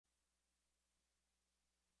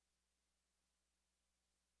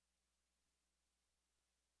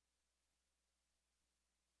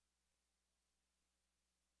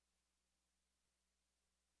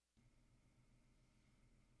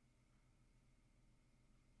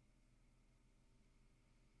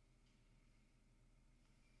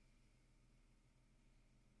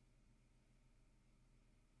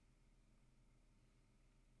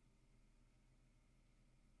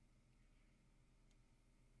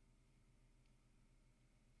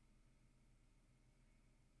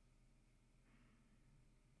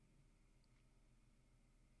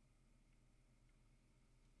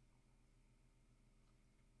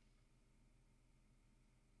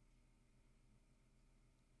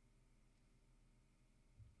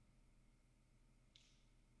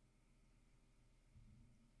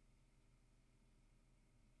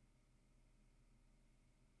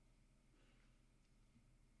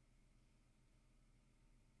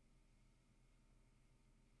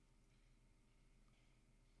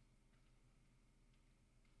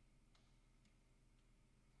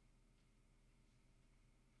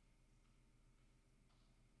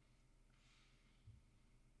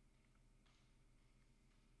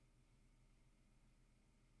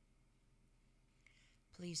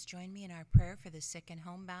Please join me in our prayer for the sick and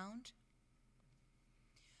homebound.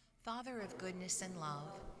 Father of goodness and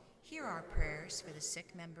love, hear our prayers for the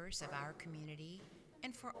sick members of our community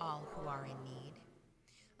and for all who are in need.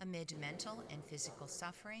 Amid mental and physical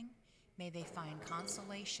suffering, may they find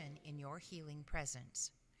consolation in your healing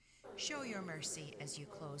presence. Show your mercy as you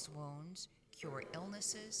close wounds, cure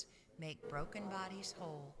illnesses, make broken bodies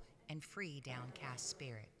whole, and free downcast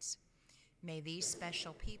spirits. May these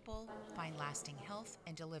special people find lasting health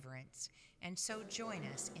and deliverance, and so join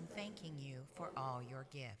us in thanking you for all your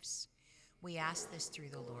gifts. We ask this through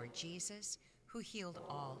the Lord Jesus, who healed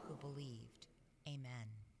all who believed. Amen.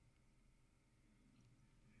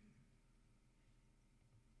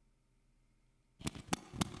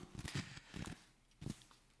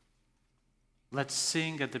 Let's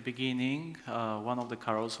sing at the beginning one of the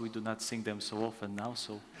carols. We do not sing them so often now.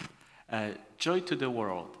 Joy to the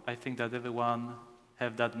World. I think that everyone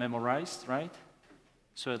have that memorized, right?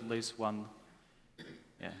 So at least one,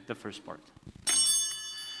 the first part.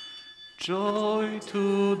 Joy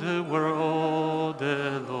to the world,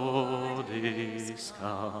 the Lord is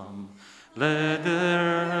come. Let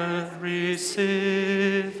earth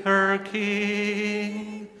receive her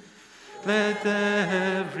King. Let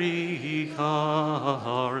every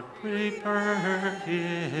heart prepare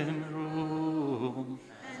him room.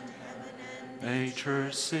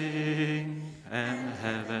 Nature sing, and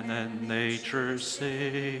heaven and nature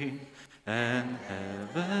sing, and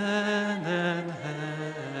heaven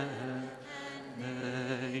and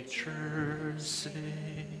nature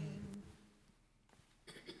sing.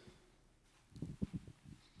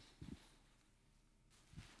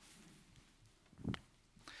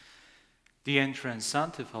 The entrance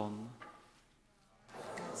antiphon.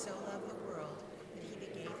 God so loved the world that he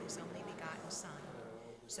gave his only begotten Son,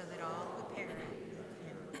 so that all who perish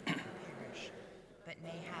but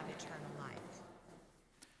may have eternal life.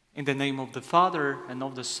 In the name of the Father, and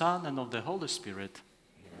of the Son, and of the Holy Spirit,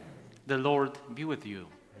 the Lord be with you.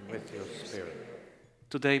 And with your spirit.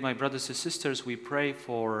 Today, my brothers and sisters, we pray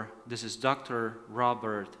for, this is Dr.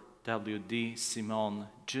 Robert W.D. Simon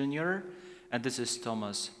Jr., and this is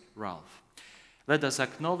Thomas Ralph. Let us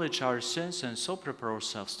acknowledge our sins and so prepare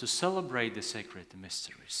ourselves to celebrate the sacred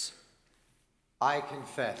mysteries. I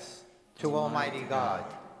confess to Almighty God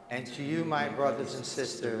and to you, my brothers and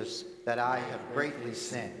sisters, that I have greatly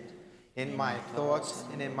sinned in my thoughts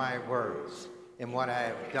and in my words, in what I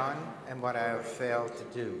have done and what I have failed to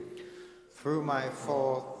do. Through my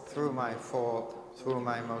fault, through my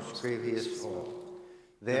most grievous fault.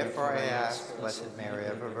 Therefore I ask, Blessed Mary,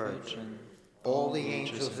 ever Virgin, all the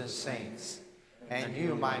angels and saints, and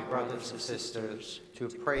you, my brothers and sisters, to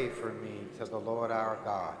pray for me to the Lord our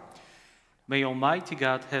God. May Almighty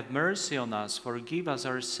God have mercy on us, forgive us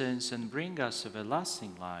our sins, and bring us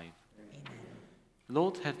everlasting life. Amen.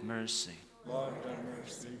 Lord, have mercy. Lord, have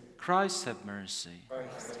mercy. Christ, have mercy.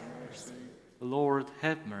 Christ, have mercy. Lord,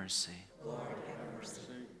 have mercy. Lord, have mercy.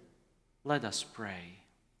 Let us pray.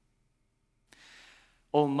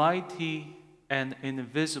 Almighty and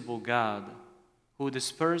invisible God, who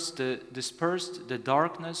dispersed the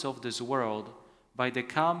darkness of this world by the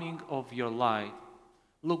coming of your light,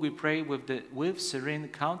 look, we pray, with serene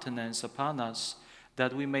countenance upon us,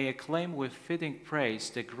 that we may acclaim with fitting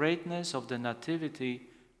praise the greatness of the Nativity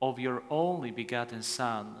of your only begotten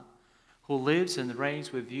Son, who lives and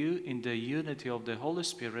reigns with you in the unity of the Holy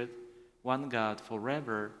Spirit, one God,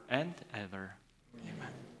 forever and ever. Amen.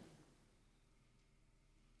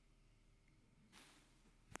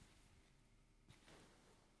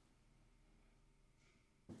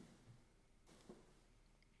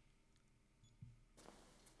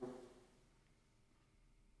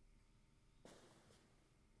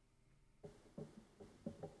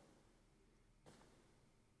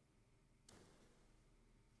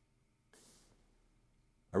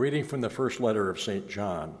 A reading from the first letter of St.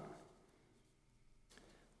 John.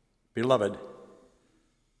 Beloved,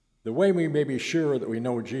 the way we may be sure that we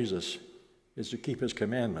know Jesus is to keep his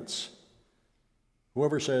commandments.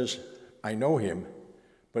 Whoever says, I know him,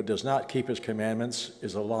 but does not keep his commandments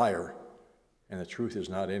is a liar, and the truth is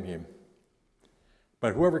not in him.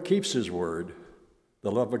 But whoever keeps his word,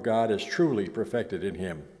 the love of God is truly perfected in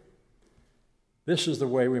him. This is the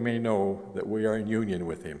way we may know that we are in union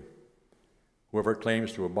with him. Whoever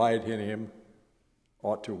claims to abide in him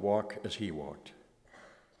ought to walk as he walked.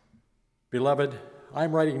 Beloved, I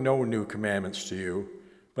am writing no new commandments to you,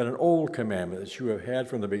 but an old commandment that you have had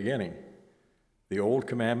from the beginning. The old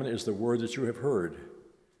commandment is the word that you have heard.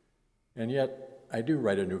 And yet I do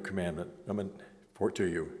write a new commandment to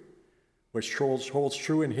you, which holds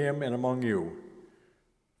true in him and among you.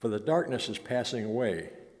 For the darkness is passing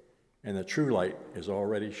away, and the true light is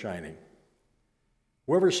already shining.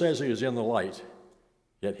 Whoever says he is in the light,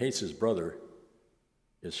 yet hates his brother,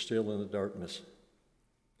 is still in the darkness.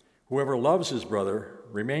 Whoever loves his brother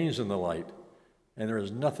remains in the light, and there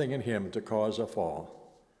is nothing in him to cause a fall.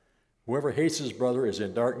 Whoever hates his brother is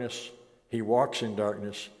in darkness. He walks in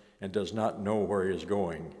darkness and does not know where he is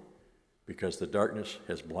going, because the darkness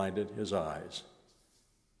has blinded his eyes.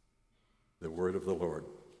 The word of the Lord.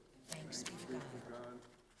 Thanks be to God.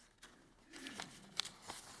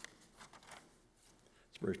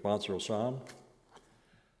 It's a responsive psalm.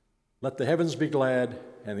 Let the heavens be glad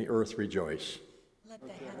and the earth rejoice. Let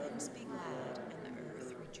the heavens be glad and the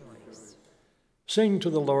earth rejoice. Sing to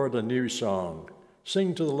the Lord a new song.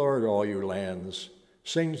 Sing to the Lord, all you lands.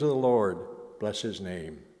 Sing to the Lord, bless his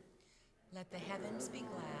name. Let the heavens be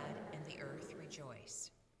glad and the earth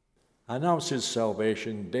rejoice. Announce his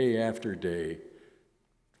salvation day after day.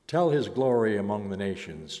 Tell his glory among the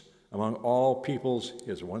nations, among all peoples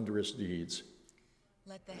his wondrous deeds.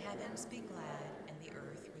 Let the heavens be glad and the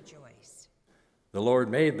earth rejoice. The Lord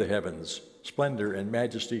made the heavens. Splendor and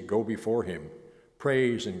majesty go before him.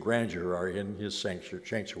 Praise and grandeur are in his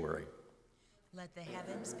sanctuary. Let the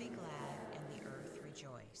heavens be glad and the earth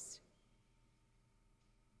rejoice.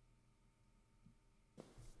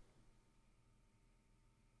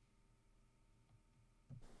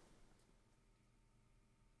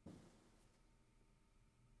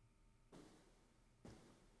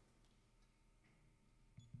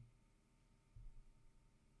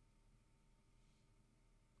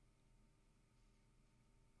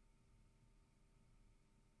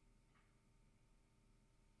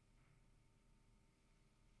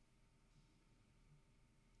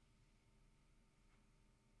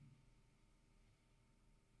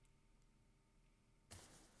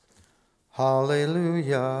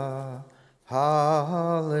 Hallelujah,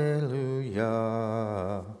 hallelujah,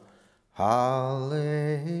 hallelujah.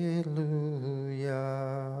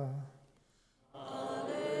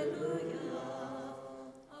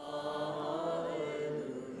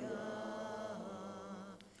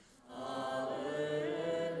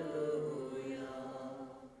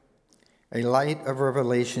 A light of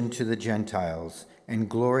revelation to the Gentiles and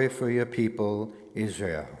glory for your people,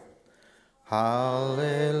 Israel.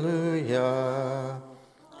 Hallelujah,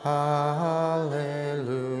 hallelujah,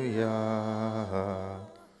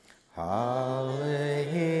 hallelujah.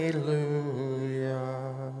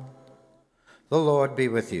 The Lord be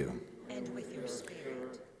with you. And with your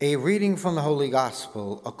spirit. A reading from the Holy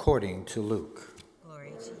Gospel according to Luke.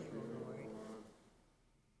 Glory to you, O Lord.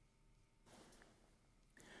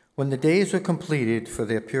 When the days were completed for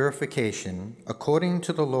their purification, according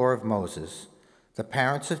to the law of Moses, the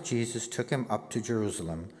parents of Jesus took him up to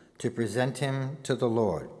Jerusalem to present him to the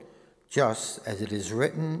Lord, just as it is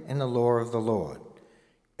written in the law of the Lord.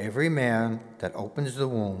 Every man that opens the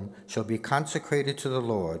womb shall be consecrated to the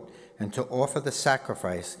Lord, and to offer the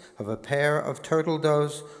sacrifice of a pair of turtle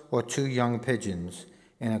doves or 2 young pigeons,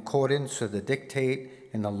 in accordance with the dictate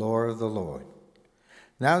in the law of the Lord.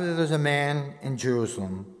 Now there was a man in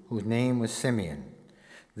Jerusalem whose name was Simeon.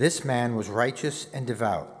 This man was righteous and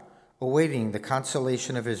devout, awaiting the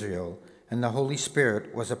consolation of Israel, and the Holy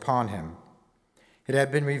Spirit was upon him. It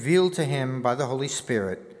had been revealed to him by the Holy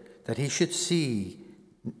Spirit that he should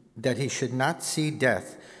not see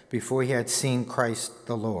death before he had seen Christ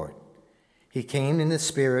the Lord. He came in the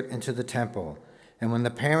Spirit into the temple, and when the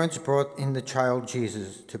parents brought in the child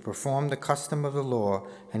Jesus to perform the custom of the law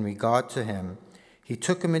in regard to him, he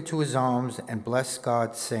took him into his arms and blessed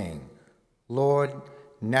God, saying, Lord,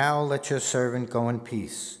 now let your servant go in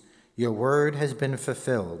peace. Your word has been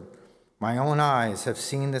fulfilled. My own eyes have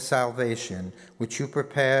seen the salvation which you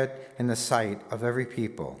prepared in the sight of every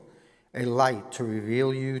people, a light to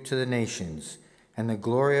reveal you to the nations, and the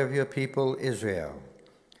glory of your people Israel.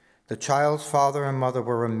 The child's father and mother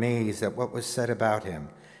were amazed at what was said about him,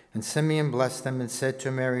 and Simeon blessed them and said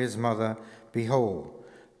to Mary his mother, Behold,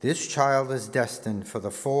 this child is destined for the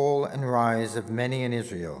fall and rise of many in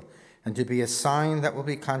Israel, and to be a sign that will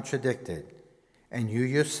be contradicted. And you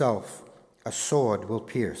yourself a sword will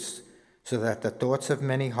pierce, so that the thoughts of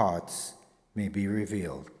many hearts may be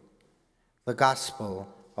revealed. The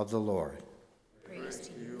Gospel of the Lord. Praise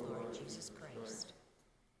to you, Lord Jesus Christ.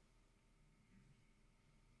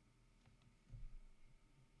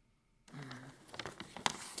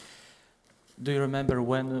 Do you remember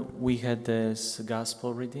when we had this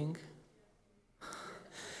gospel reading?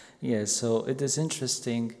 Yes, so it is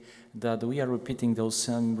interesting that we are repeating those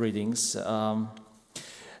same readings.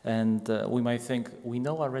 And we might think we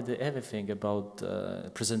know already everything about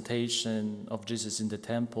presentation of Jesus in the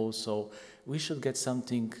temple, so we should get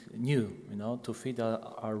something new, to feed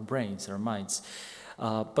our brains, our minds.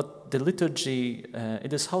 But the liturgy,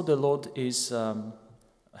 it is how the Lord is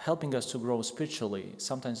helping us to grow spiritually,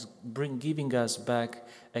 sometimes giving us back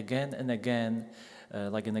again and again,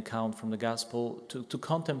 like an account from the gospel, to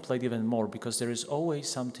contemplate even more, because there is always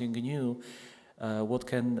something new what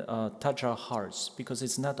can touch our hearts, because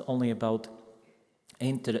it's not only about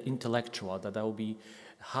intellectual, that I will be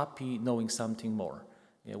happy knowing something more.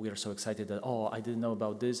 Yeah, we are so excited that, I didn't know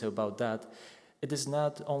about this, about that. It is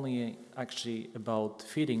not only actually about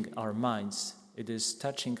feeding our minds, it is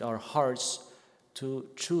touching our hearts to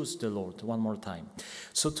choose the Lord one more time.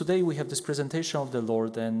 So today we have this presentation of the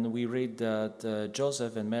Lord, and we read that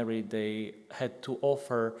Joseph and Mary, they had to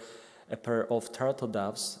offer a pair of turtle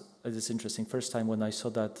doves. It is interesting. First time when I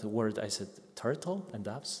saw that word, I said, turtle and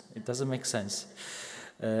doves? It doesn't make sense.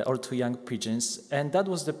 Or 2 young pigeons. And that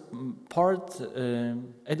was the part,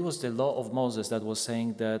 it was the law of Moses that was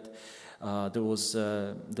saying that there was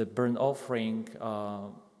the burnt offering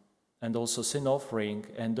and also sin offering,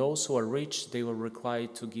 and those who are rich, they were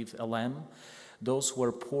required to give a lamb. Those who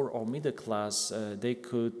were poor or middle class, they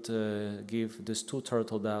could give these 2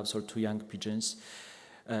 turtle doves or 2 young pigeons.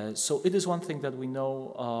 So it is one thing that we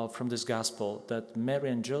know from this gospel, that Mary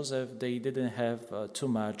and Joseph, they didn't have too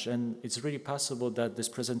much, and it's really possible that this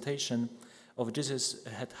presentation of Jesus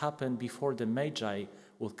had happened before the Magi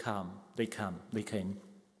would come. They came.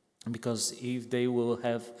 Because if they will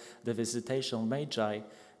have the visitation of Magi,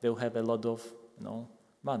 they'll have a lot of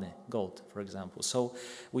money, gold, for example. So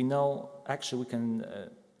we know, actually we can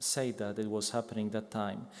say that it was happening that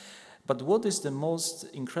time. But what is the most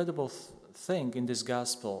incredible thing in this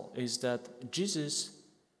gospel is that Jesus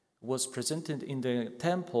was presented in the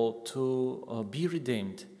temple to be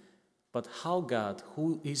redeemed. But how God,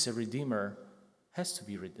 who is a redeemer, has to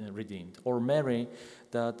be redeemed. Or Mary,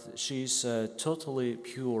 that she's totally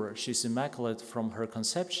pure, she's immaculate from her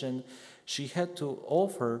conception, she had to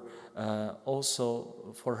offer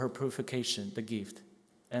also for her purification the gift.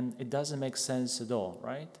 And it doesn't make sense at all,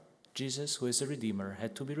 right? Jesus, who is a redeemer,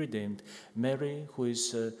 had to be redeemed. Mary, who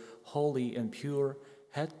is holy and pure,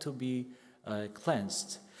 had to be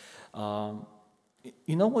cleansed.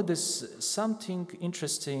 You know what is something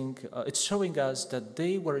interesting? It's showing us that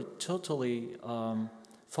they were totally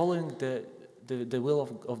following the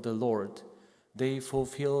will of the Lord. They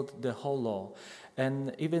fulfilled the whole law.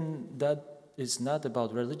 And even that is not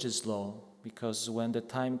about religious law, because when the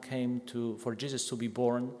time came for Jesus to be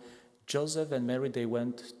born, Joseph and Mary, they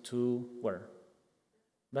went to where?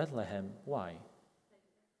 Bethlehem. Why?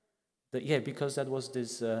 Because that was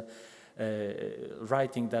this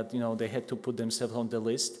writing that they had to put themselves on the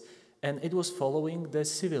list, and it was following the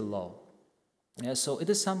civil law. So it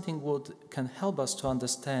is something what can help us to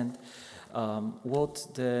understand what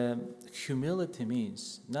the humility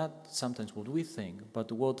means, not sometimes what we think,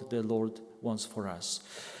 but what the Lord wants for us.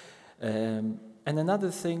 And another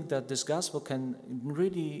thing that this gospel can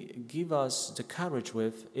really give us the courage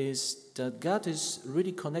with is that God is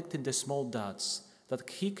really connecting the small dots, that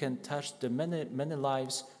He can touch the many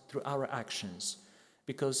lives through our actions.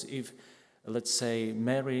 Because if, let's say,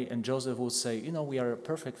 Mary and Joseph would say, we are a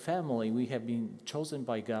perfect family, we have been chosen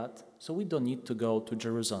by God, so we don't need to go to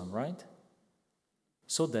Jerusalem, right?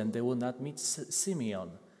 So then they will not meet Simeon,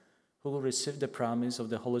 who will receive the promise of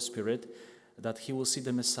the Holy Spirit that he will see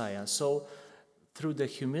the Messiah. So through the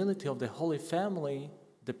humility of the Holy Family,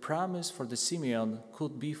 the promise for the Simeon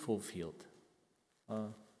could be fulfilled.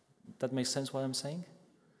 That makes sense what I'm saying?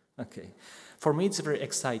 Okay. For me, it's very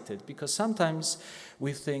excited, because sometimes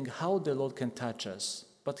we think how the Lord can touch us,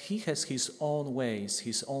 but He has His own ways,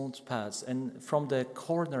 His own paths, and from the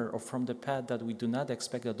corner or from the path that we do not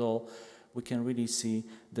expect at all, we can really see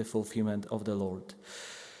the fulfillment of the Lord.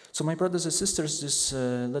 So my brothers and sisters,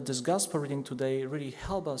 let this gospel reading today really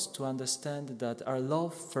help us to understand that our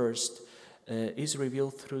love first is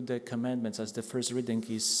revealed through the commandments, as the first reading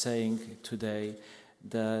is saying today,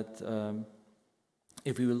 that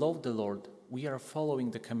if we love the Lord, we are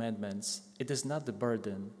following the commandments. It is not the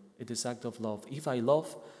burden, it is act of love. If I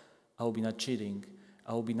love, I will be not cheating,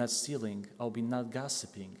 I will be not stealing, I will be not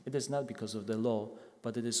gossiping. It is not because of the law,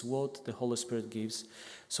 but it is what the Holy Spirit gives.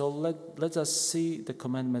 So let us see the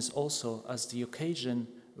commandments also as the occasion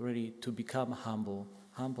really to become humble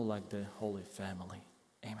like the Holy Family.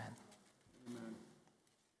 Amen. Amen.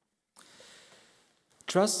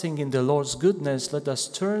 Trusting in the Lord's goodness, let us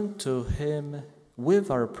turn to Him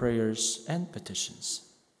with our prayers and petitions.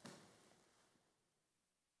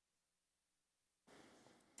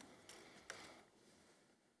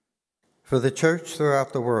 For the Church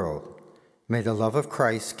throughout the world, may the love of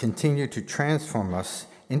Christ continue to transform us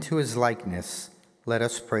into his likeness. Let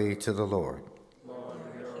us pray to the Lord. Lord,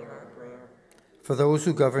 hear our prayer. For those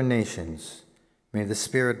who govern nations, may the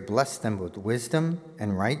Spirit bless them with wisdom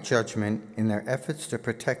and right judgment in their efforts to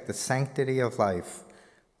protect the sanctity of life.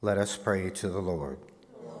 Let us pray to the Lord.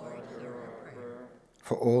 Lord, hear our prayer.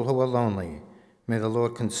 For all who are lonely, may the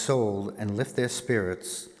Lord console and lift their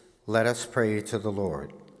spirits. Let us pray to the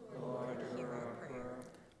Lord. Lord, hear our prayer.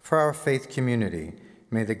 For our faith community,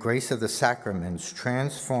 may the grace of the sacraments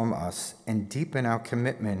transform us and deepen our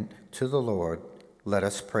commitment to the Lord. Let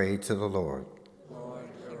us pray to the Lord. Lord,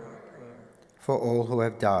 hear our prayer. For all who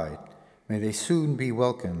have died, may they soon be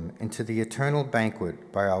welcomed into the eternal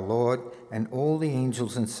banquet by our Lord and all the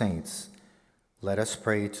angels and saints. Let us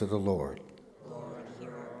pray to the Lord. Lord, hear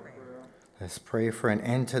our prayer. Let's pray for an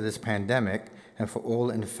end to this pandemic and for all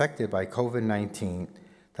infected by COVID-19,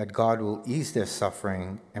 that God will ease their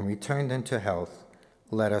suffering and return them to health.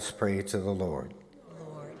 Let us pray to the Lord.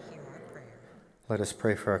 Lord, hear our prayer. Let us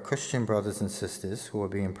pray for our Christian brothers and sisters who are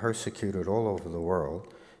being persecuted all over the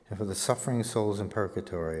world, and for the suffering souls in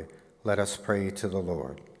purgatory. Let us pray to the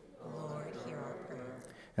Lord. Lord, hear our prayer.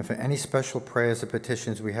 And for any special prayers or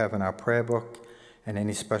petitions we have in our prayer book, and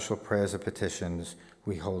any special prayers or petitions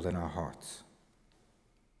we hold in our hearts.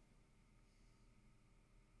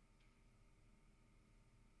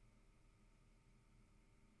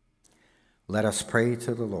 Let us pray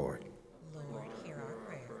to the Lord. Lord, hear our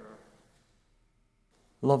prayer.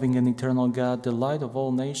 Loving and eternal God, the light of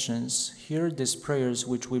all nations, hear these prayers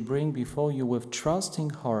which we bring before you with trusting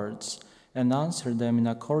hearts, and answer them in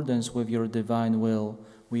accordance with your divine will.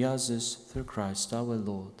 We ask this through Christ our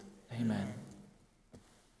Lord. Amen.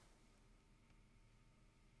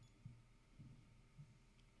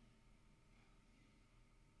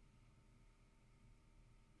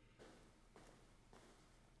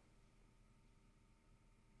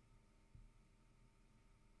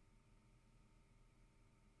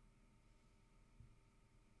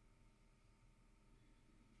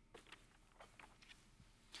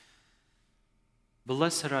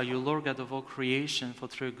 Blessed are you, Lord God of all creation, for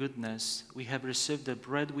through goodness we have received the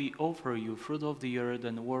bread we offer you, fruit of the earth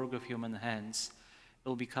and work of human hands. It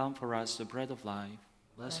will become for us the bread of life.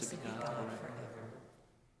 Blessed be God forever.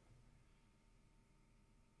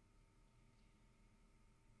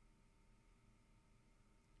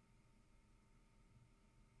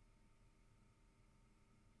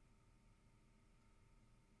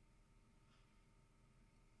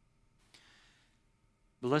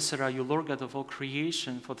 Blessed are you, Lord God of all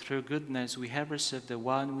creation, for through goodness we have received the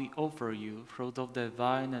wine we offer you, fruit of the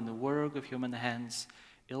vine and the work of human hands.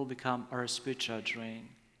 It will become our spiritual drink.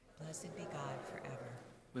 Blessed be God forever.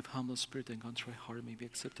 With humble spirit and contrite heart may be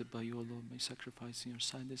accepted by you, O Lord. May sacrifice in your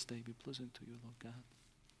sight this day be pleasant to you, Lord God.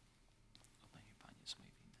 Oddaj mi, Panie, z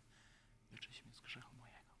mojej winy. Wyczyść mnie z grzechu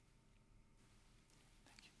mojego.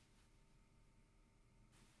 Thank you.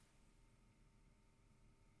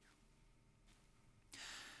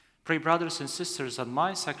 Pray, brothers and sisters, that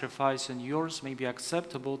my sacrifice and yours may be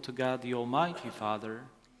acceptable to God, the Almighty Father.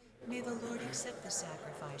 May the Lord accept the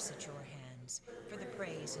sacrifice at your hands for the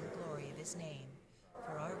praise and glory of his name,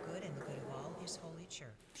 for our good and the good of all his holy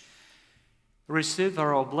church. Receive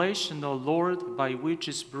our oblation, O Lord, by which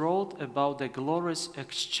is brought about the glorious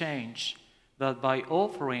exchange, that by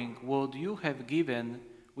offering what you have given,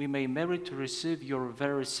 we may merit to receive your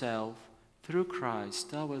very self, through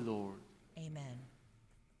Christ our Lord. Amen.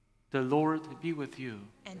 The Lord be with you.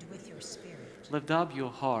 And with your spirit, Lift up your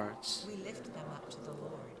hearts. we lift them up to the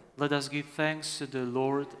Lord. Let us give thanks to the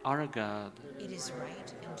Lord our God. It is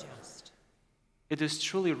right and just. It is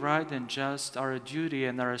truly right and just, our duty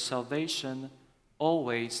and our salvation,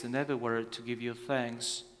 always and everywhere to give you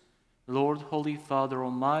thanks. Lord, Holy Father,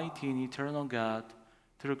 Almighty and eternal God,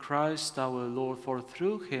 through Christ our Lord, for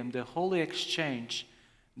through him the holy exchange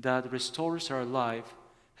that restores our life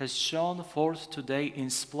has shone forth today in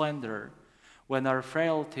splendor, when our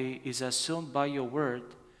frailty is assumed by your word.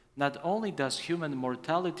 Not only does human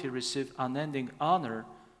mortality receive unending honor,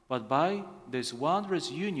 but by this wondrous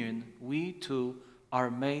union we too are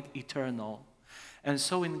made eternal. And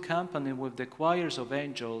so in company with the choirs of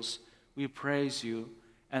angels, we praise you,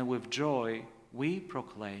 and with joy we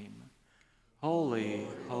proclaim, Holy,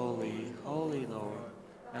 holy, holy Lord,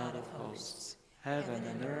 God of hosts, heaven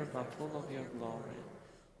and earth are full of your glory.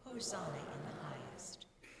 Hosanna in the highest.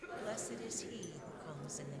 Blessed is he who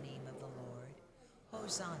comes in the name of the Lord.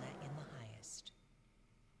 Hosanna in the highest.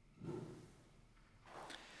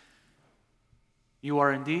 You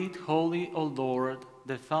are indeed holy, O Lord,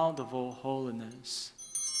 the fount of all holiness.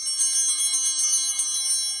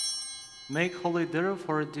 Make holy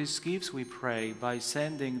therefore these gifts, we pray, by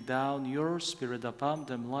sending down your Spirit upon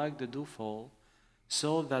them like the dewfall,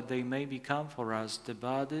 so that they may become for us the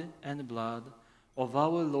body and blood of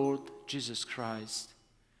our Lord Jesus Christ.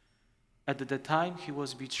 At the time he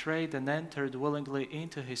was betrayed and entered willingly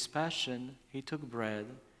into his passion, he took bread,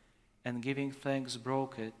 and giving thanks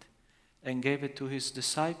broke it, and gave it to his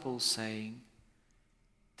disciples, saying,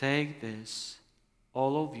 "Take this,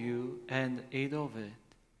 all of you, and eat of it,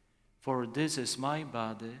 for this is my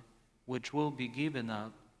body, which will be given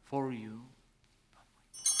up for you."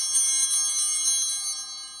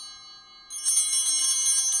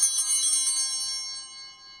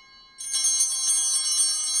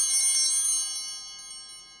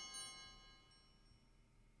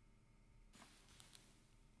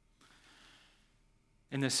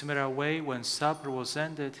 In a similar way, when supper was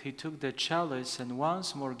ended, he took the chalice, and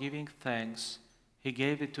once more giving thanks, he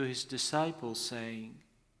gave it to his disciples, saying,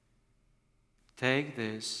 "Take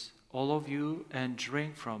this, all of you, and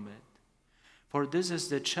drink from it. For this is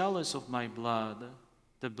the chalice of my blood,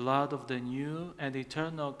 the blood of the new and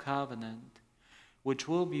eternal covenant, which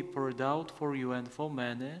will be poured out for you and for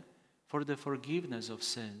many for the forgiveness of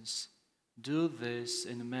sins. Do this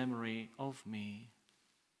in memory of me."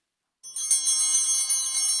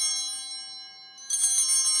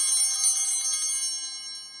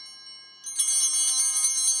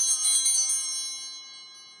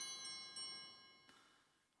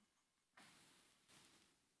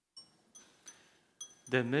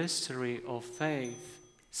 The mystery of faith.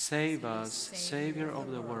 Save us, Savior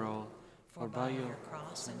of the world, for by your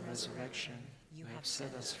cross and resurrection you have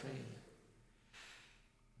set us free.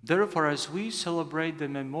 Therefore, as we celebrate the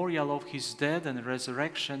memorial of his death and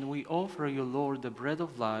resurrection, we offer you, Lord, the bread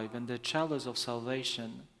of life and the chalice of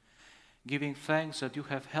salvation, giving thanks that you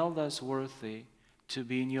have held us worthy to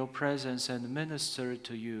be in your presence and minister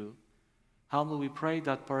to you. Humbly we pray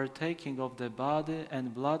that, partaking of the body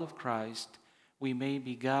and blood of Christ, we may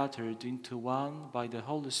be gathered into one by the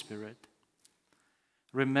Holy Spirit.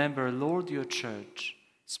 Remember, Lord, your church,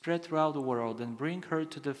 spread throughout the world, and bring her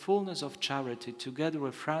to the fullness of charity, together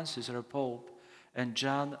with Francis, our Pope, and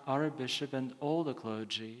John, our Bishop, and all the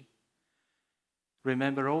clergy.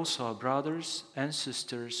 Remember also our brothers and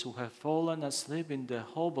sisters who have fallen asleep in the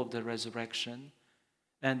hope of the resurrection,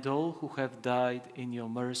 and all who have died in your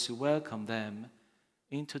mercy. Welcome them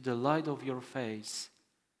into the light of your face.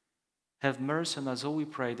 Have mercy on us all, we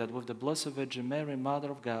pray, that with the Blessed Virgin Mary,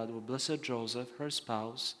 Mother of God, with Blessed Joseph, her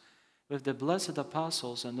spouse, with the blessed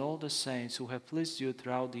apostles and all the saints who have pleased you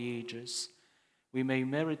throughout the ages, we may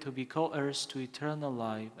merit to be co-heirs to eternal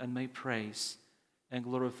life, and may praise and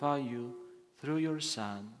glorify you through your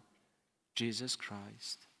Son, Jesus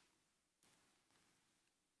Christ.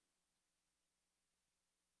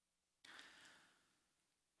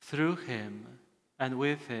 Through him, and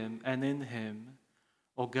with him, and in him,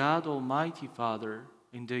 O God, Almighty Father,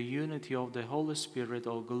 in the unity of the Holy Spirit,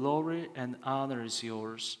 all glory and honor is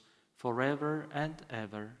yours, forever and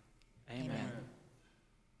ever. Amen.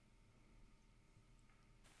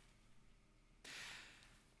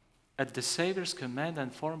 At the Savior's command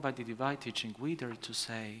and formed by the divine teaching, we dare to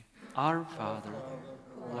say, Our Father,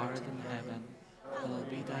 who art in heaven, hallowed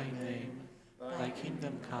be thy name. Thy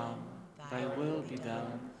kingdom come, thy will be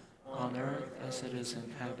done, on earth as it is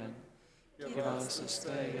in heaven. Give us this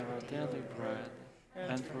day our daily bread,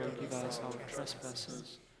 and forgive us our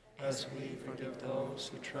trespasses, as we forgive those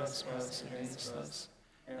who trespass against us.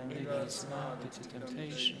 And lead us not into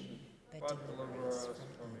temptation, but deliver us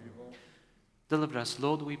from evil. Deliver us,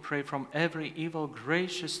 Lord, we pray, from every evil.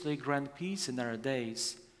 Graciously grant peace in our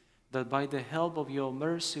days, that by the help of your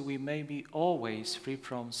mercy we may be always free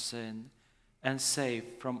from sin and safe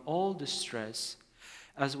from all distress,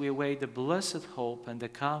 as we await the blessed hope and the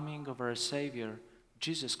coming of our Savior,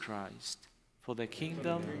 Jesus Christ. For the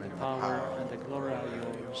kingdom, the power, and the glory are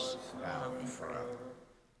yours, now and forever.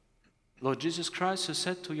 Lord Jesus Christ, who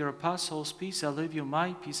said to your apostles, Peace I leave you,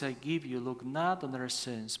 my peace I give you, look not on our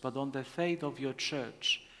sins, but on the faith of your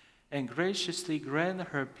church, and graciously grant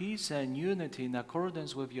her peace and unity in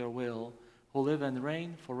accordance with your will, who live and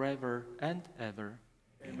reign forever and ever.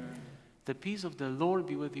 Amen. The peace of the Lord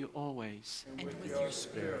be with you always. And with your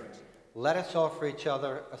spirit. Let us offer each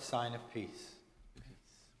other a sign of peace.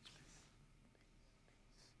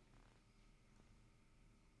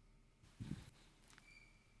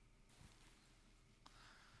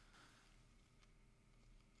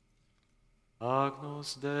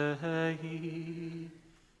 Agnus Dei,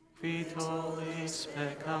 qui tollis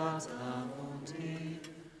peccata mundi,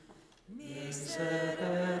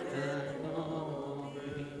 miserere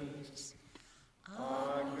nobis.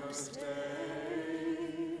 Agnus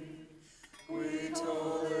Dei,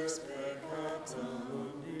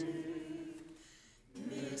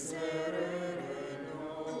 miserere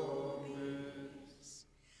nobis,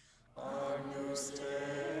 Agnus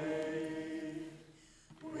Dei,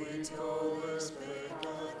 qui tollis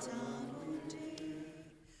peccata mundi,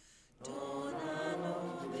 dona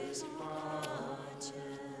nobis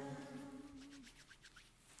pacem.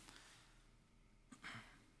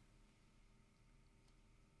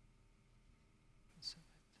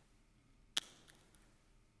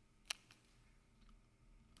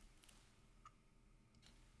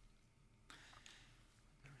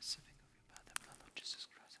 The receiving of your body, blood of Jesus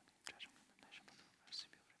Christ, and the judgment and condemnation of the mercy,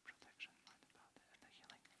 beauty, protection, mind, body, and the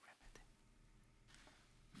healing remedy.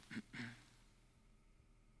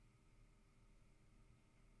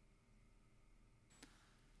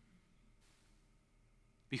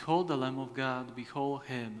 Behold the Lamb of God, behold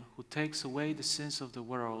him who takes away the sins of the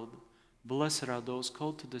world. Blessed are those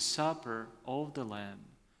called to the supper of the Lamb.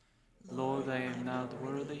 Lord, I am not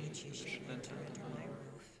worthy that you should enter under my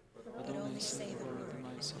roof, but only say the word, and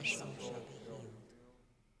my soul shall be healed.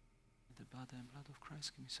 The body and blood of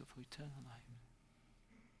Christ give me so for eternal life.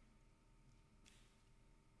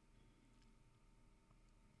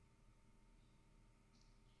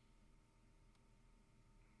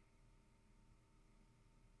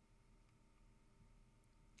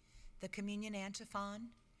 The communion antiphon.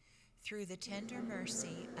 Through the tender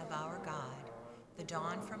mercy of our God, the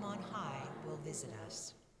dawn from on high will visit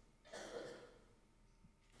us.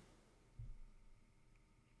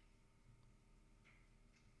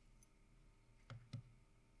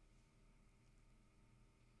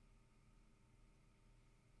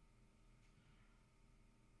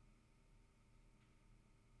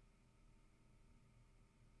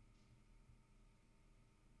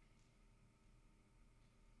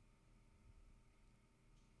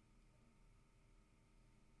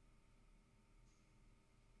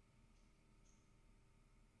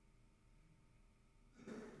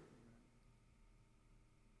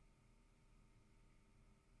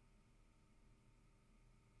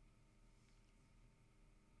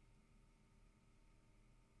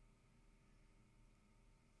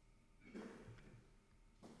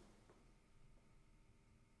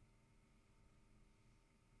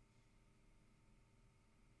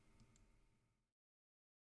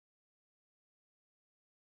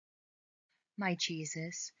 My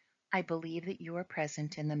Jesus, I believe that you are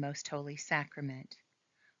present in the most holy sacrament.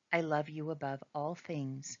 I love you above all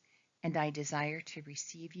things, and I desire to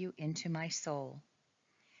receive you into my soul.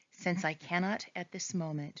 Since I cannot at this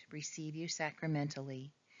moment receive you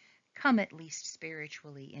sacramentally, come at least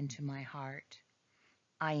spiritually into my heart.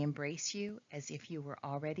 I embrace you as if you were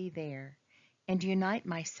already there, and unite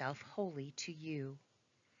myself wholly to you.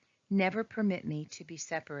 Never permit me to be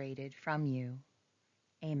separated from you.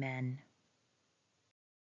 Amen.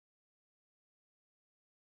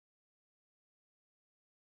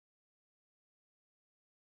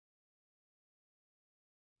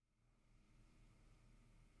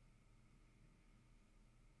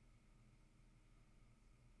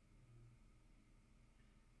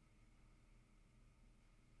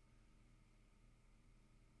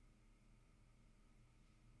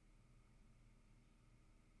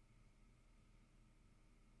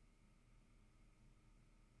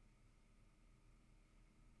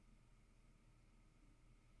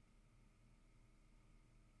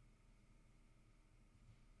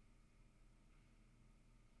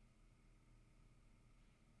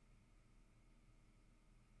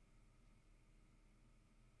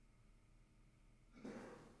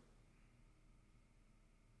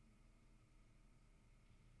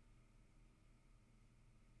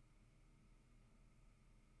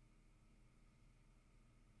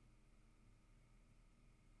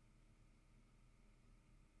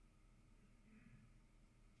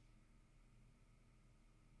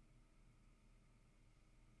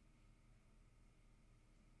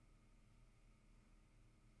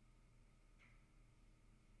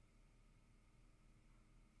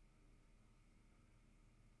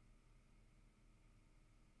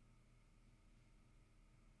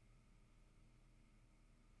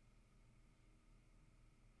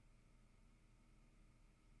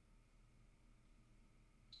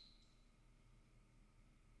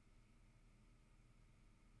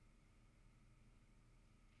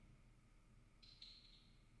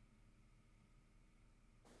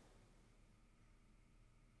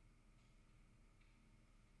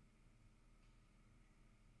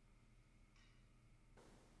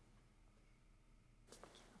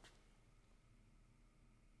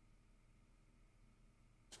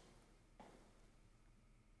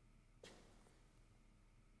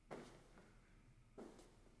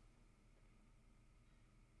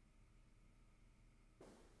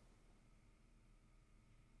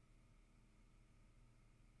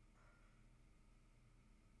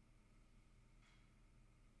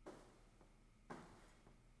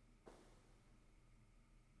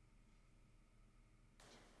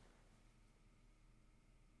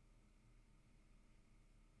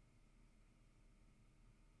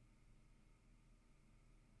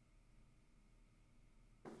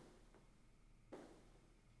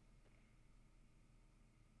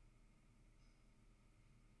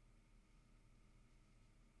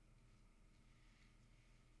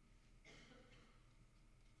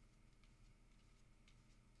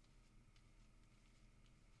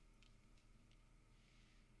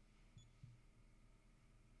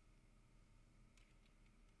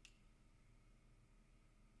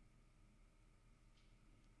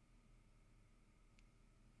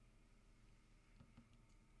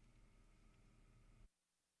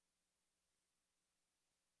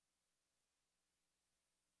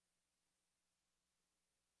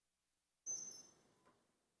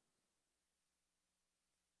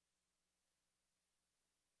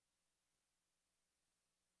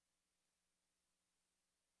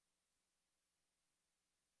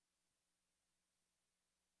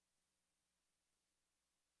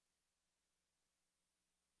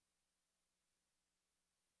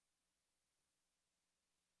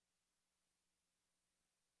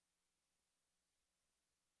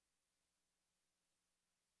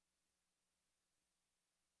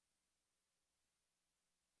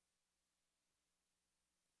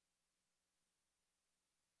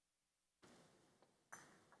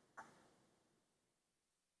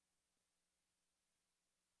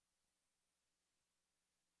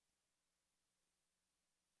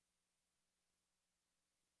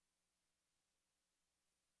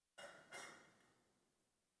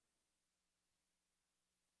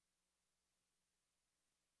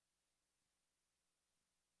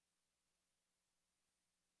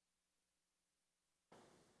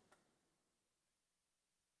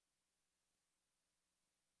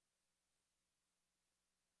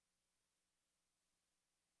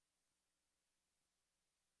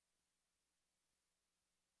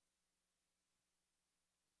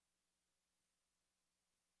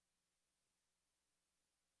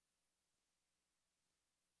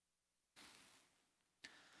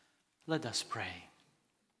 Let us pray.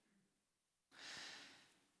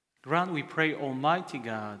 Grant, we pray, Almighty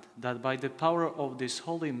God, that by the power of these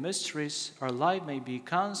holy mysteries our life may be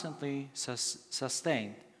constantly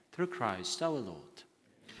sustained through Christ our Lord.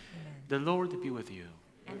 Amen. The Lord be with you.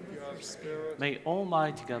 And with your spirit. May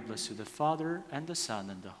Almighty God bless you, the Father, and the Son,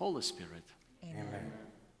 and the Holy Spirit. Amen.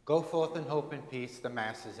 Go forth in hope and peace. The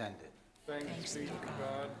Mass is ended. Thanks be to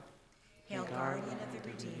God. Hail, guardian of the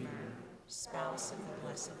Redeemer, spouse of the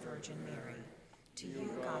Blessed Virgin Mary, to you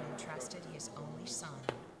God entrusted his only Son.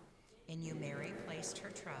 In you Mary placed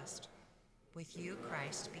her trust. With you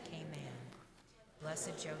Christ became man.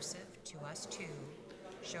 Blessed Joseph, to us too,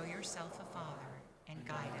 show yourself a father and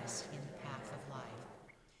guide us in the path of life.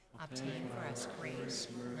 Obtain for us grace,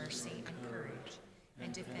 mercy, and courage,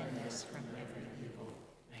 and defend us from every evil.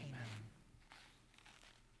 Amen.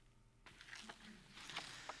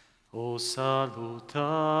 O salutaris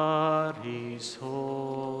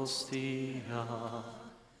hostia,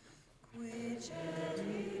 Which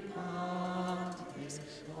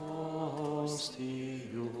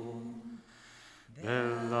hostium,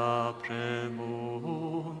 bella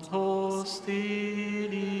premunt hostilia,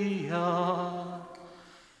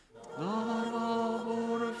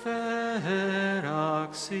 dorabor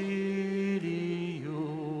ferax ilium,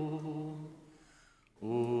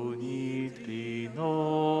 unit in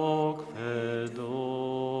ocve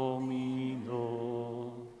Domino,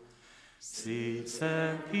 sit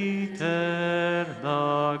sempiterna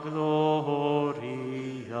gloria,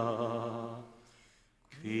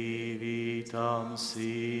 qui vitam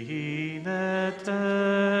sine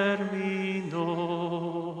termino,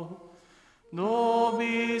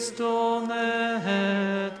 nobis Domini